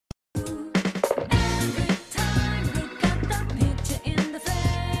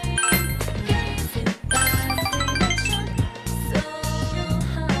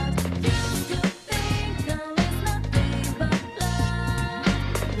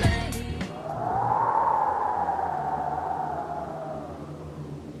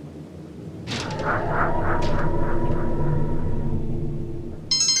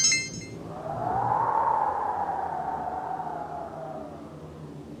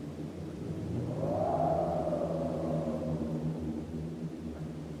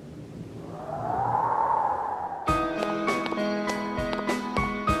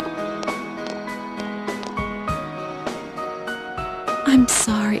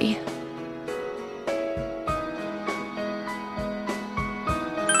hungry.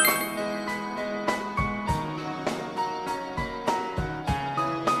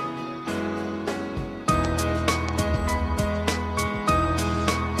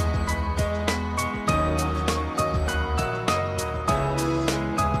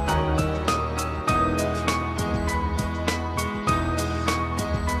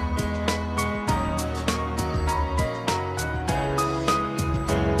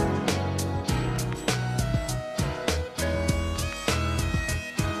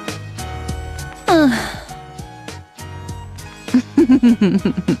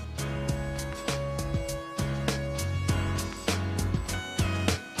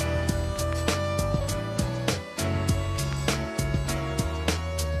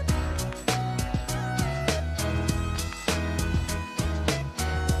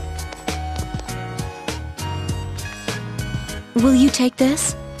 Will you take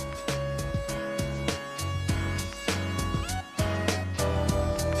this?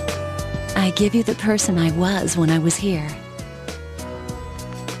 I give you the person I was when I was here.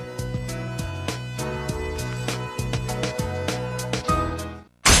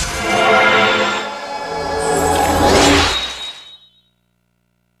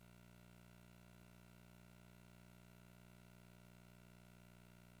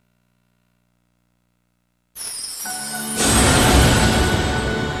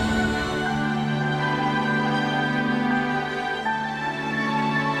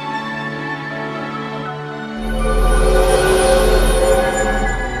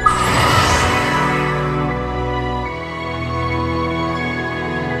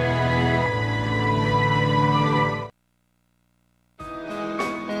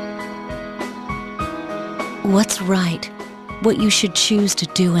 What's right? What you should choose to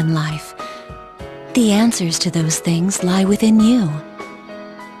do in life? The answers to those things lie within you.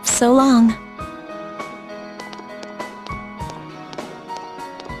 So long.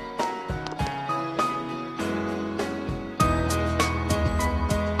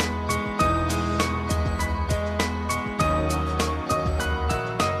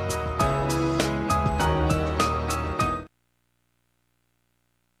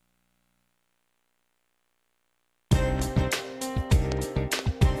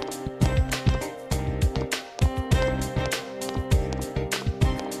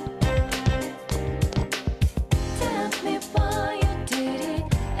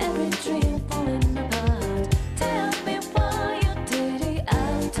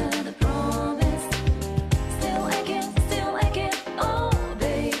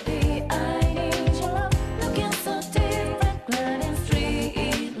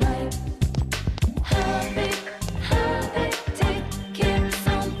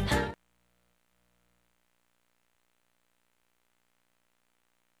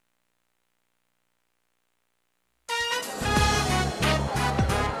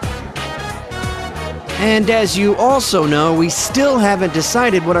 And as you also know, we still haven't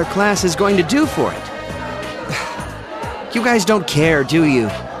decided what our class is going to do for it. You guys don't care, do you?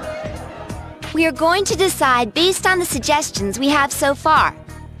 We are going to decide based on the suggestions we have so far.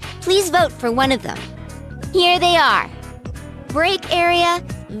 Please vote for one of them. Here they are: break area,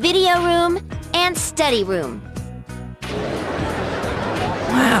 video room, and study room.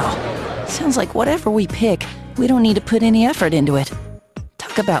 Wow. Sounds like whatever we pick, we don't need to put any effort into it.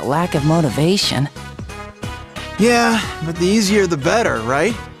 Talk about lack of motivation. Yeah, but the easier the better,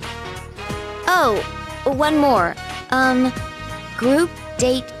 right? Oh, one more. Group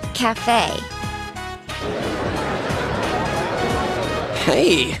date cafe.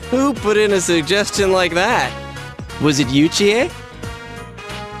 Hey, who put in a suggestion like that? Was it you, Chie?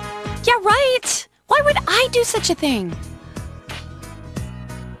 Yeah, right! Why would I do such a thing?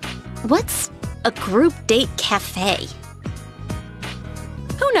 What's a group date cafe?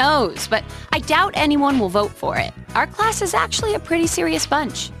 Who knows, but I doubt anyone will vote for it. Our class is actually a pretty serious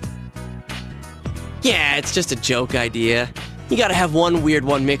bunch. Yeah, it's just a joke idea. You gotta have one weird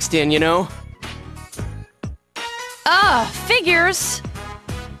one mixed in, you know? Figures!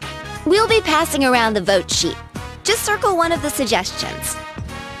 We'll be passing around the vote sheet. Just circle one of the suggestions.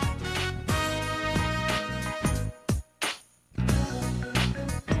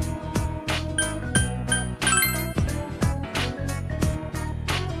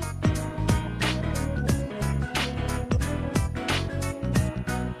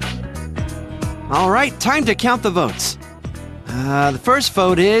 All right, time to count the votes. The first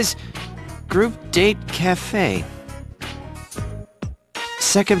vote is Group Date Cafe.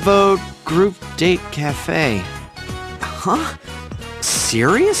 Second vote, Group Date Cafe. Huh?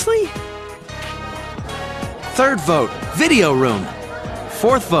 Seriously? Third vote, Video Room.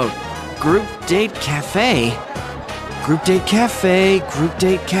 fourth vote. Group date cafe. Group date cafe, group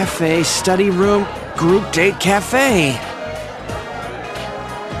date cafe, study room, group date cafe.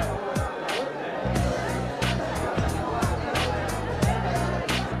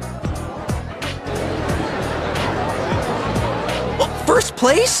 First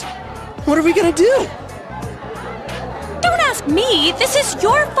place? What are we gonna do? Don't ask me! This is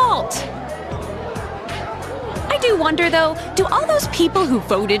your fault! I do wonder, though, do all those people who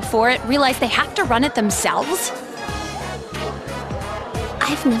voted for it realize they have to run it themselves?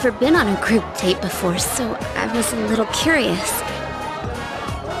 I've never been on a group date before, so I was a little curious.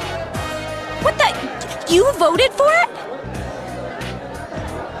 What the? You voted for it?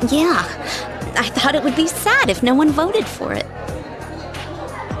 Yeah, I thought it would be sad if no one voted for it.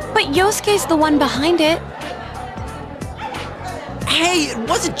 But Yosuke's the one behind it. Hey, it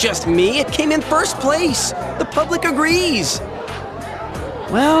wasn't just me. It came in first place. The public agrees.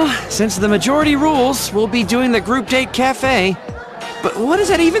 Well, since the majority rules, we'll be doing the group date cafe. But what does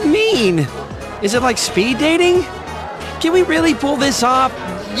that even mean? Is it like speed dating? Can we really pull this off?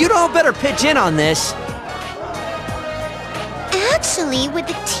 You'd all better pitch in on this. Actually, would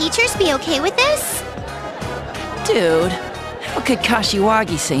the teachers be okay with this? Dude, how could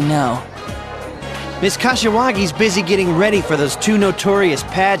Kashiwagi say no? Miss Kashiwagi's busy getting ready for those two notorious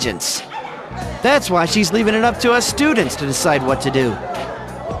pageants. That's why she's leaving it up to us students to decide what to do.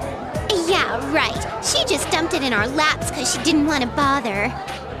 Yeah, right. She just dumped it in our laps because she didn't want to bother.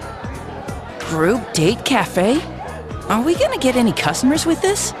 Group date cafe? Are we gonna get any customers with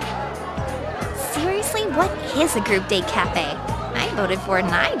this? Seriously, what is a group date cafe? I voted for it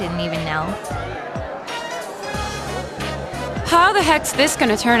and I didn't even know. How the heck's this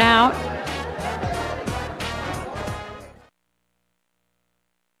gonna turn out?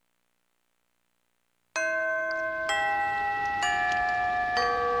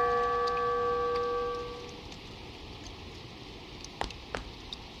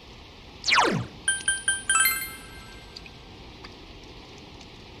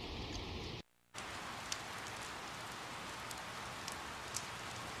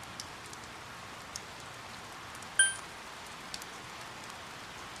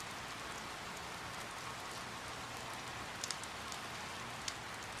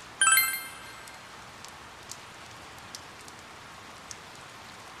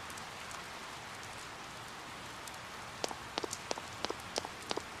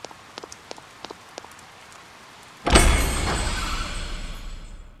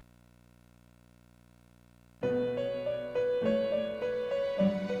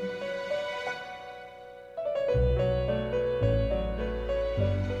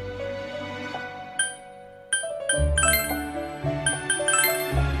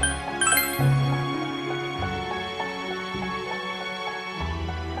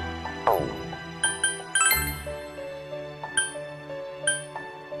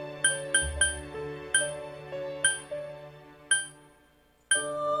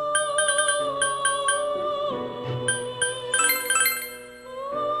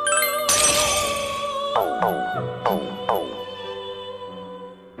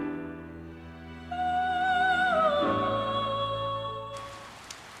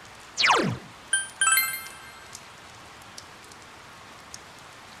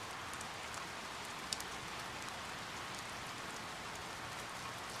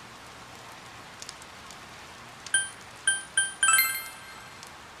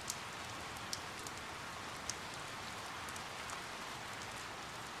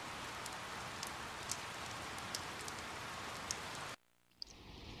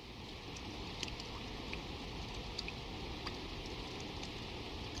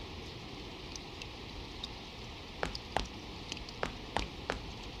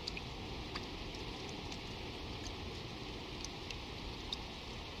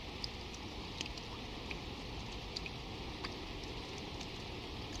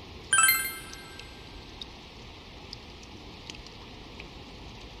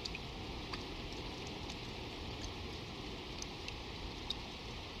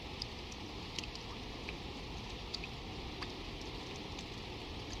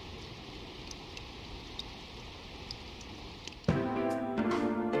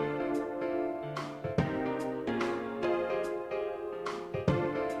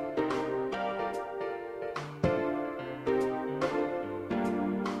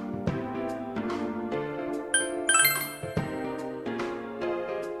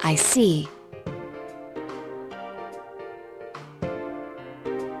 I see.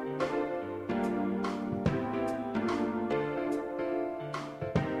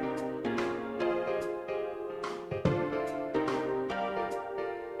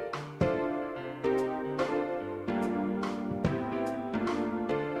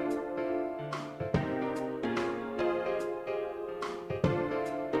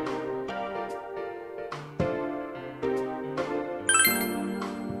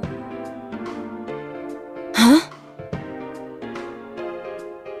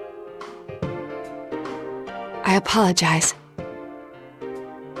 I apologize.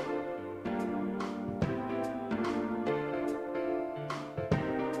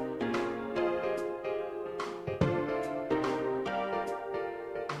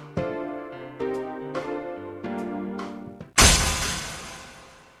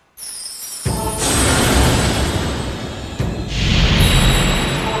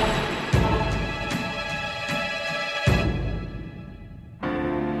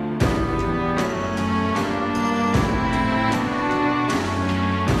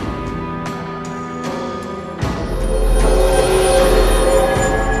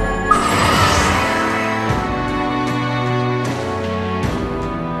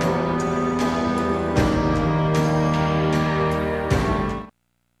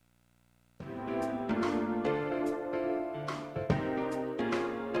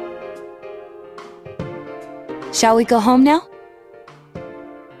 Shall we go home now?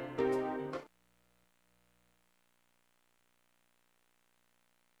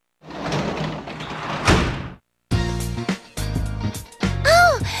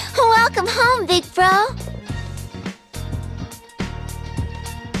 Oh, welcome home, big bro.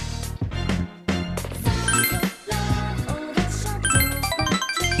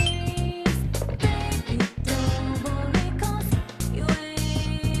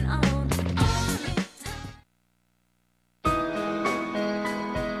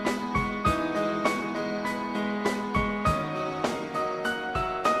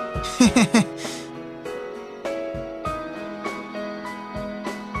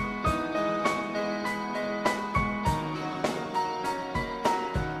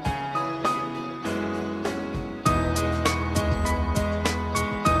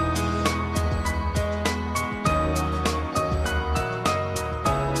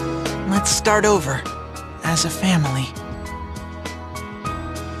 Let's start over, as a family.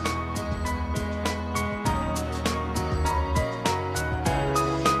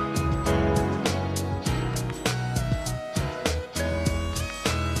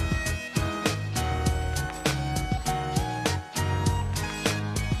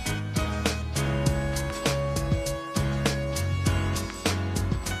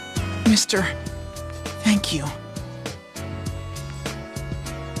 Mister, thank you.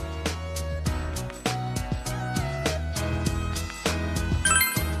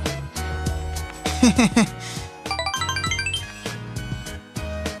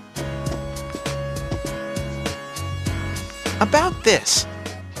 About this.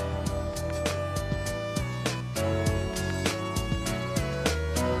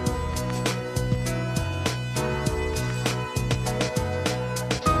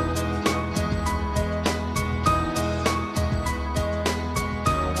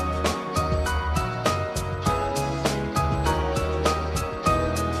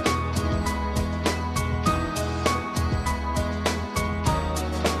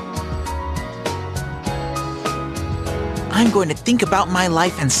 I'm going to think about my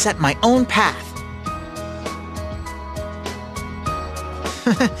life and set my own path.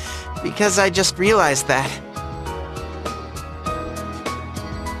 Because I just realized that.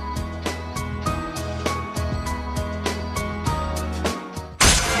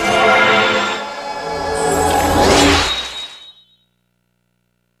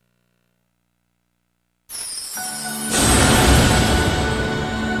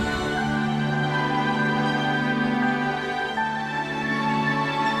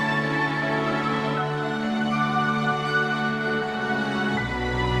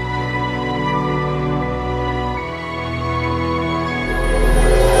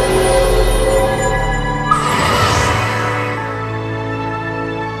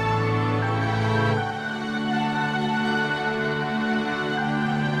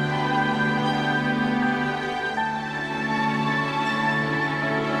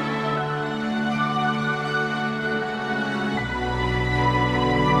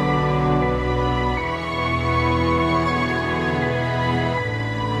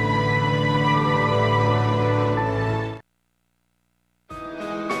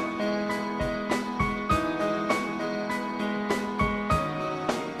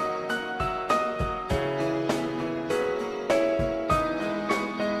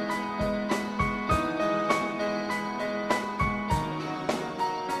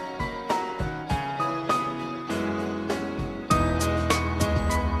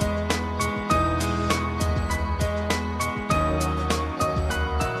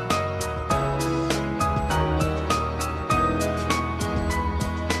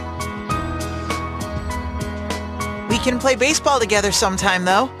 We can play baseball together sometime,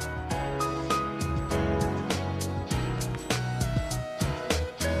 though.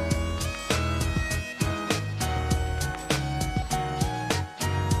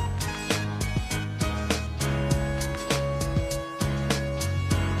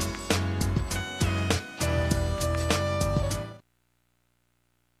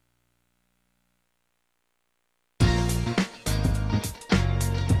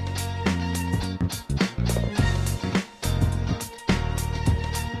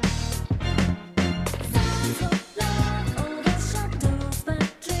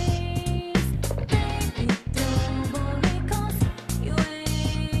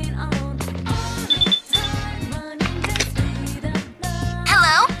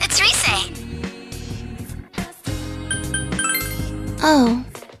 Oh.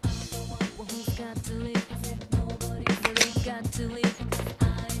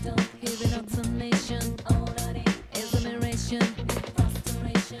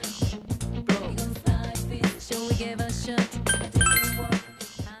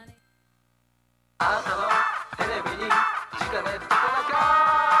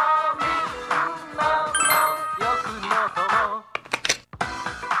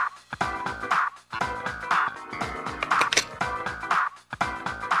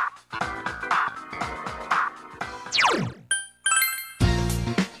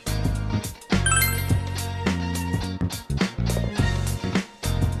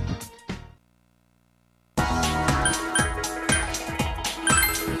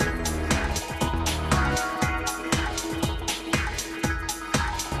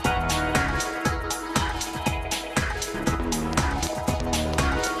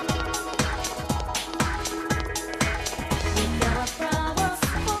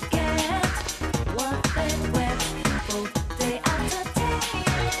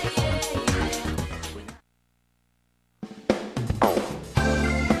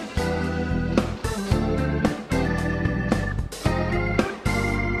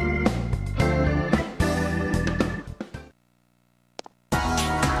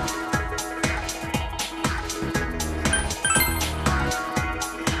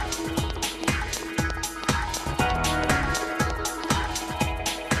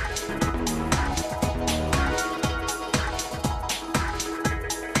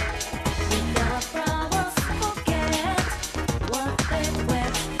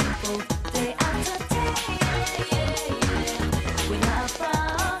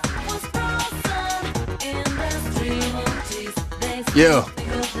 Yo.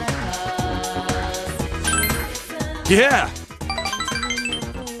 Yeah.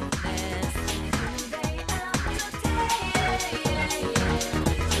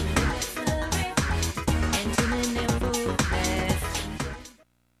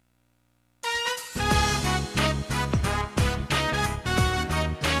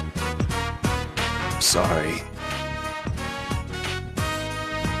 Sorry.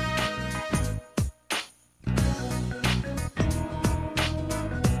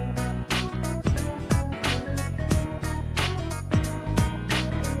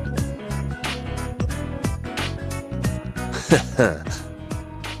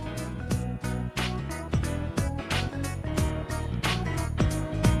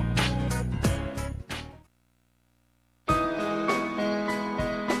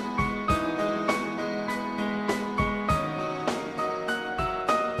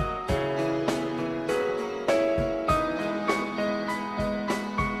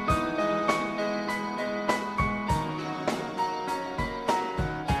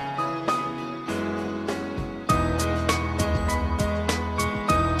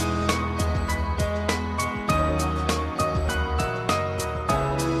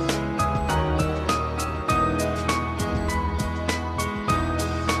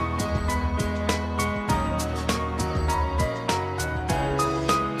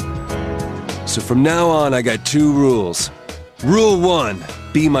 So from now on, I got two rules. Rule 1,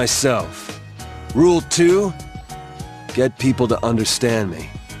 be myself. Rule 2, get people to understand me.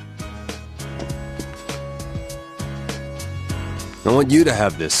 I want you to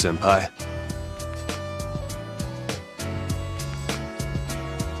have this, Senpai.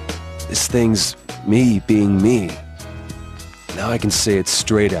 This thing's me being me. Now I can say it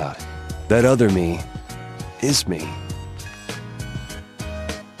straight out. That other me is me.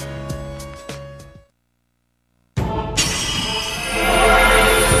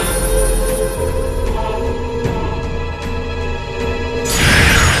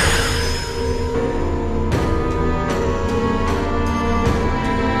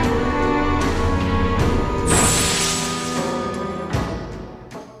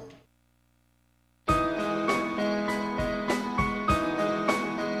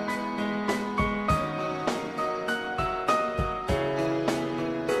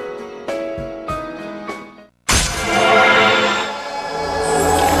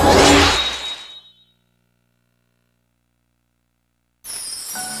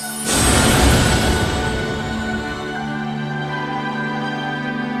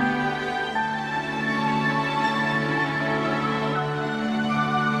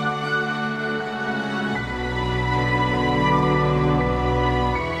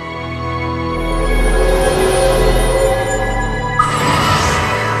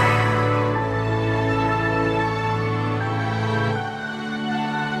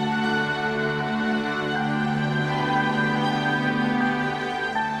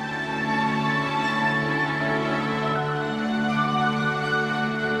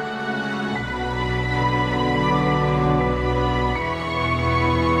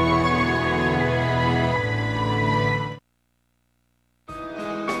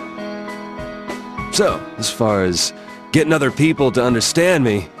 So, as far as getting other people to understand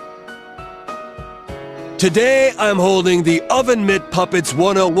me, today I'm holding the Oven Mitt Puppets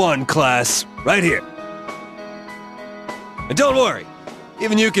 101 class right here. And don't worry,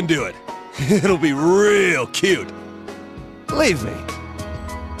 even you can do it. It'll be real cute. Believe me.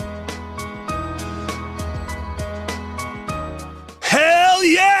 Hell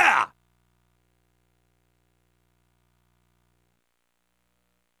yeah!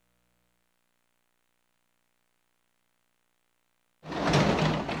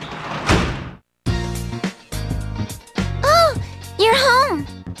 Oh, you're home.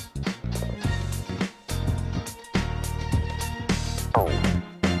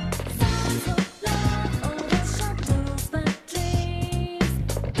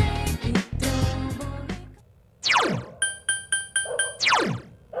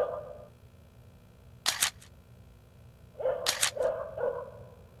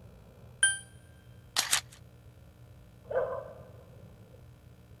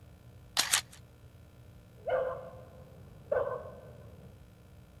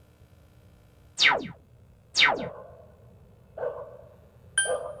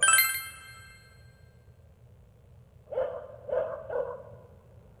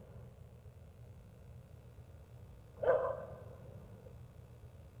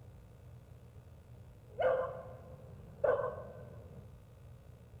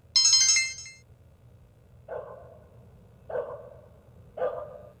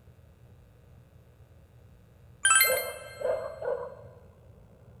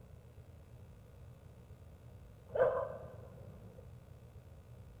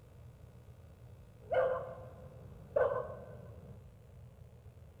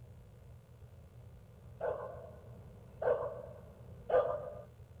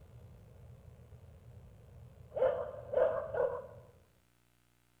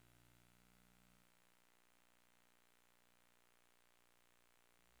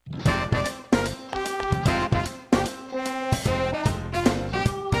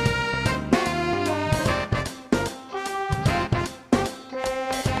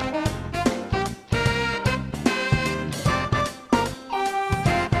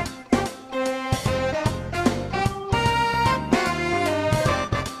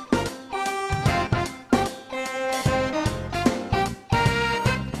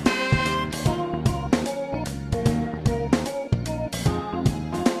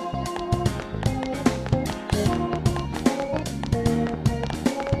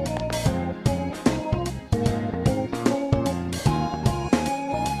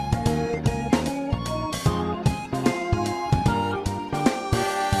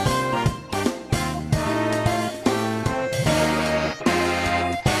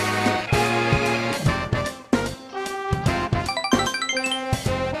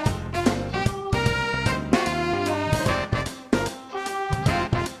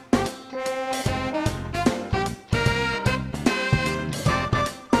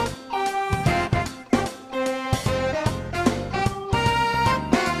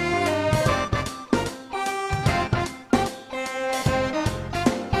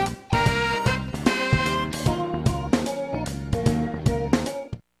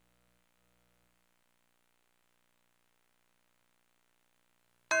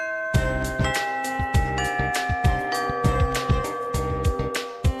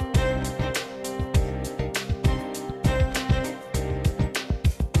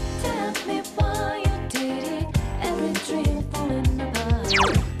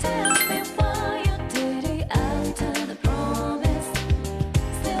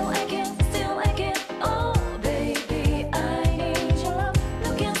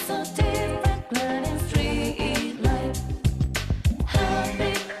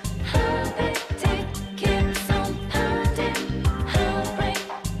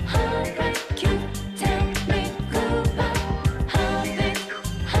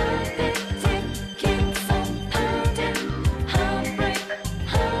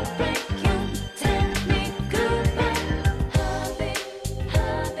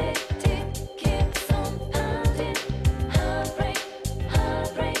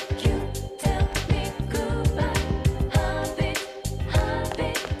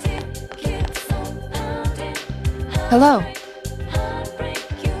 Hello.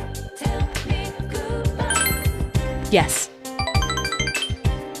 Yes.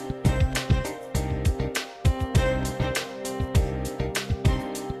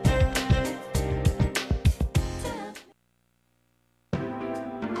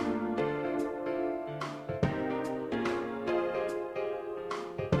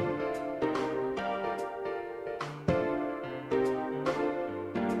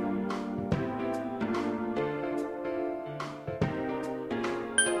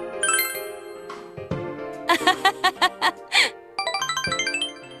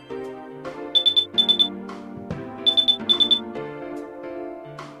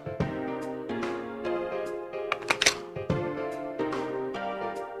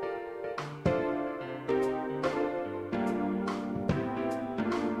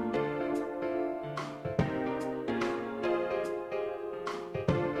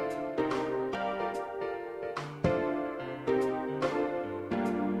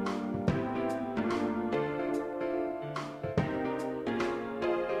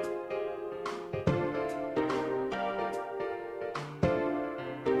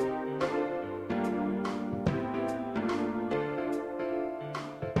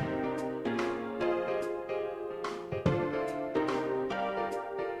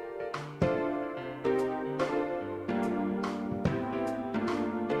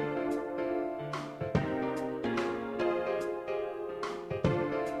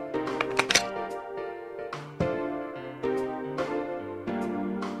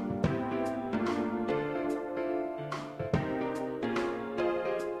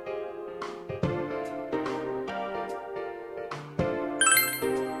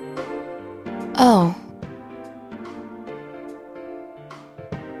 Oh.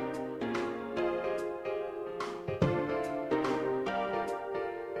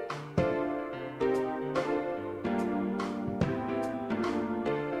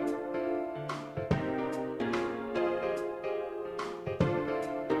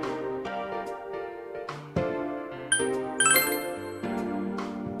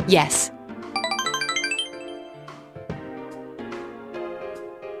 Yes.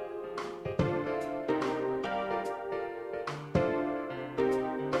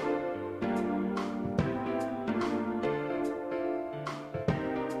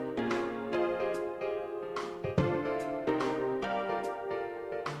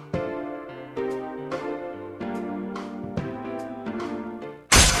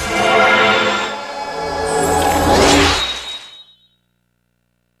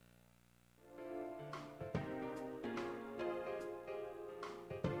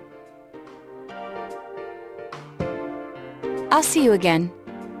 I'll see you again.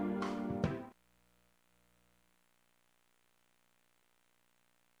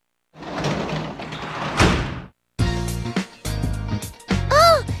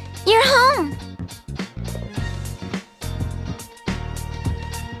 Oh, you're home.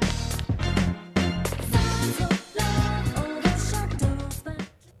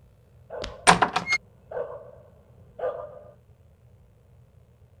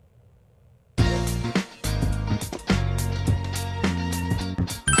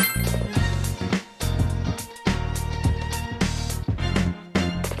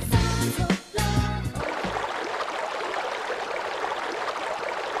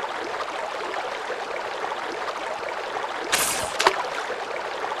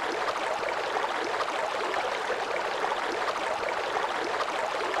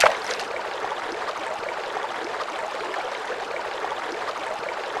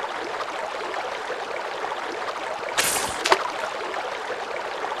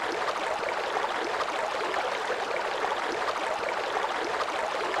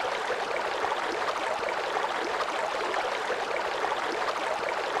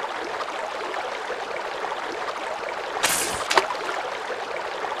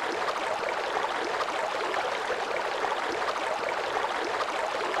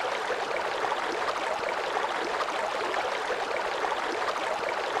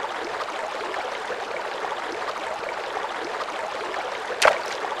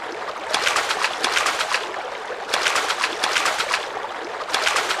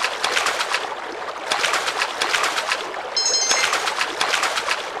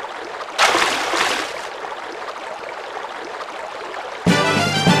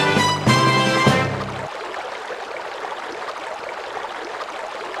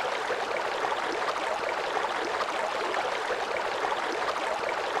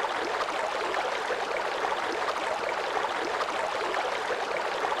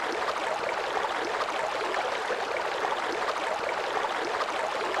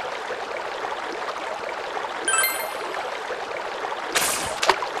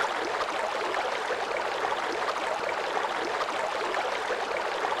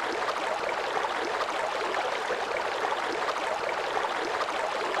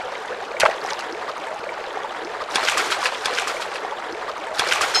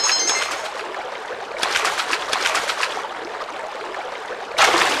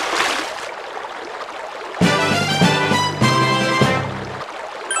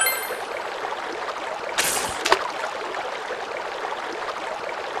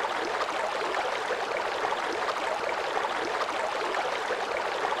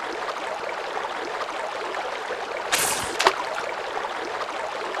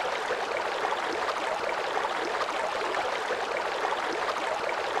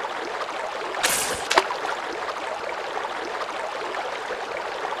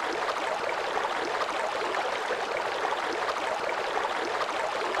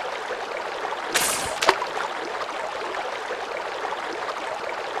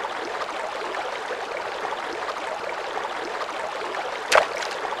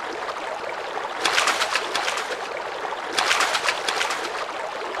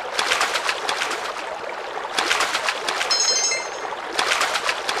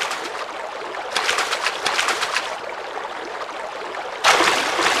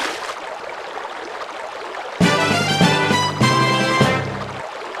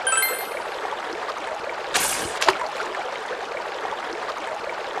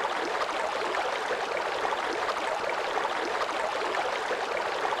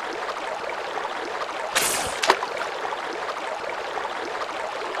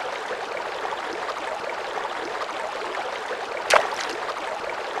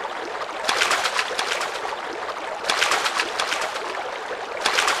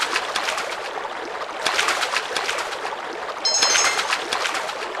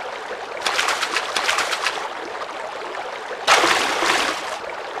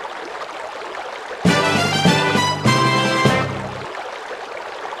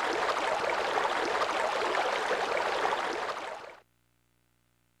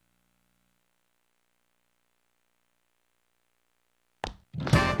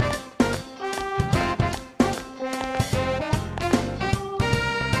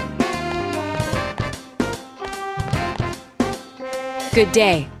 Good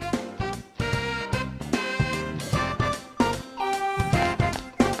day.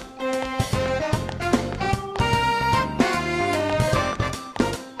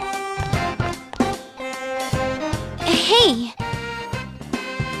 Hey!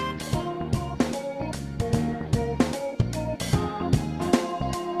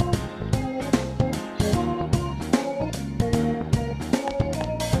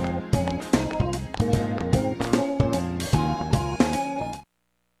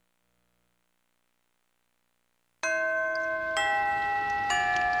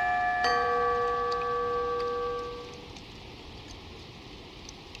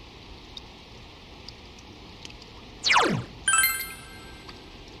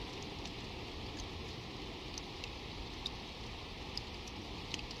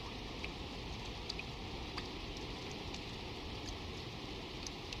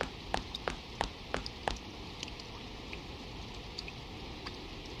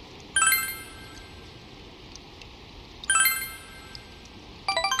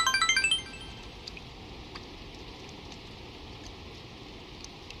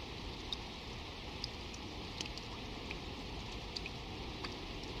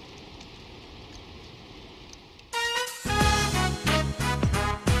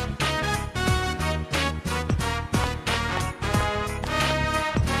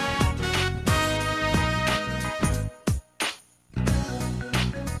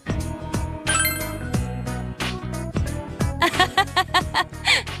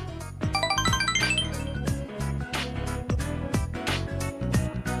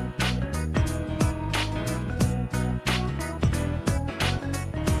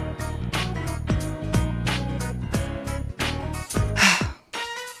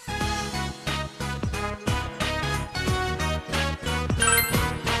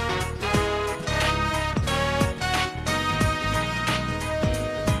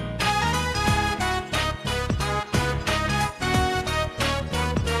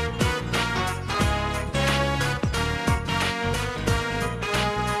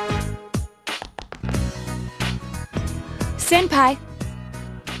 Senpai.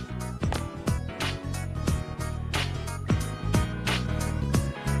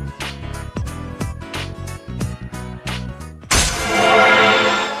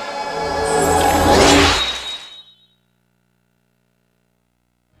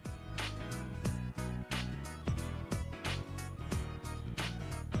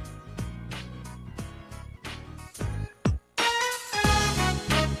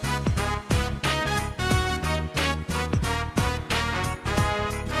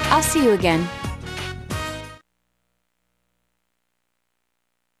 I'll see you again.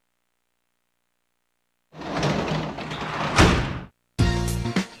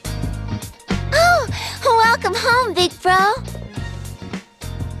 Oh, welcome home, big bro.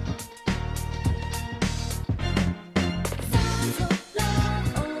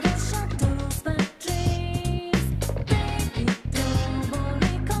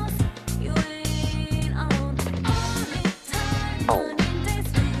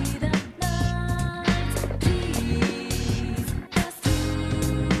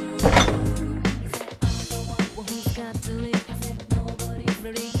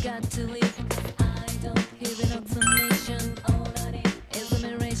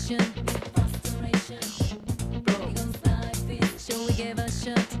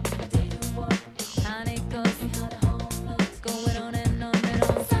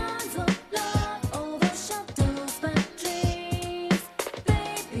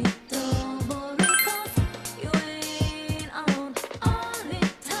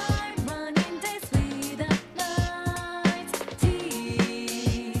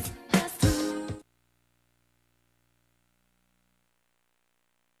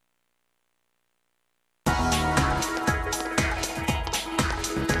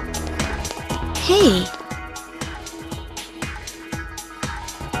 Hey.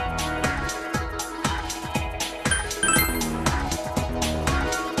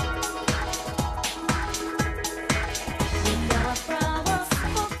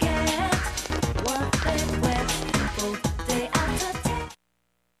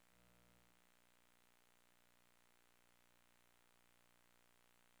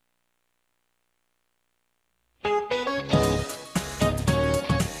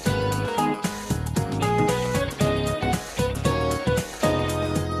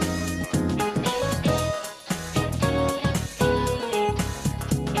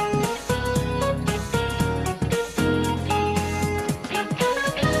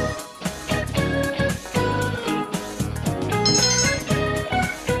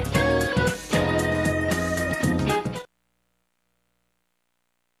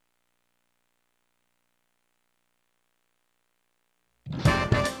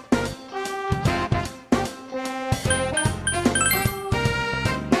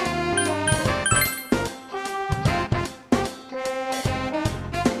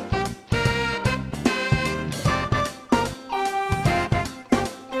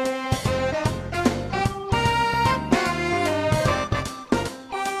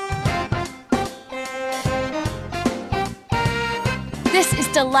 This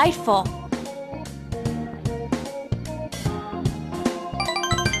is delightful.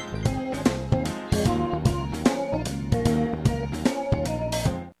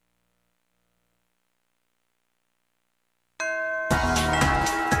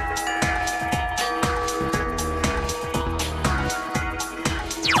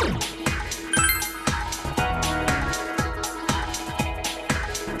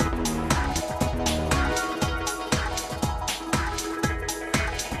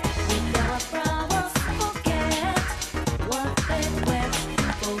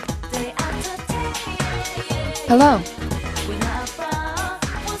 Hello.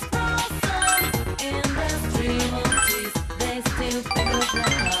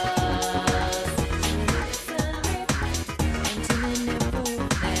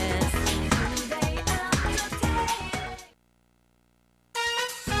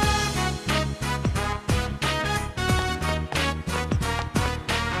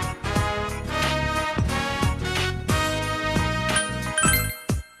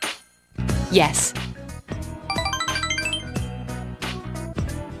 Yes.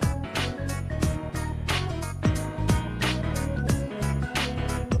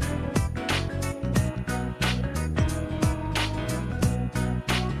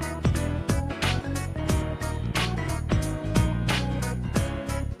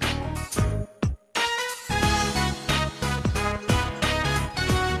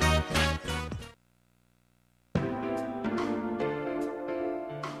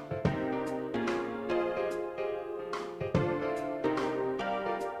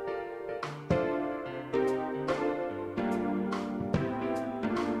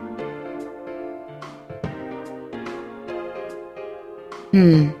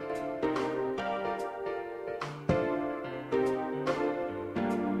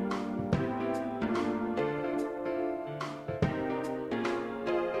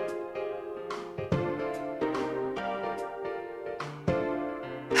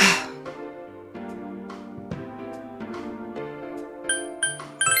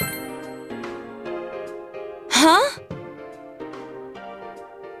 Huh?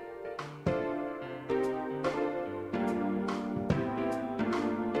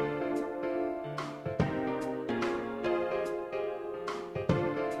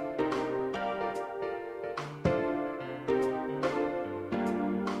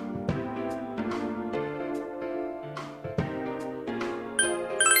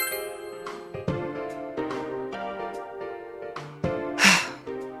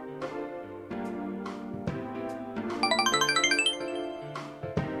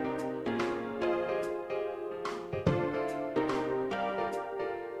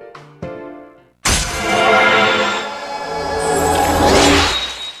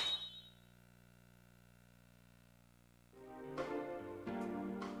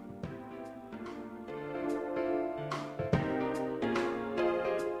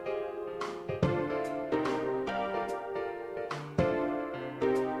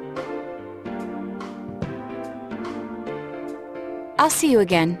 I'll see you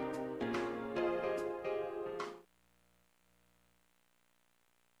again.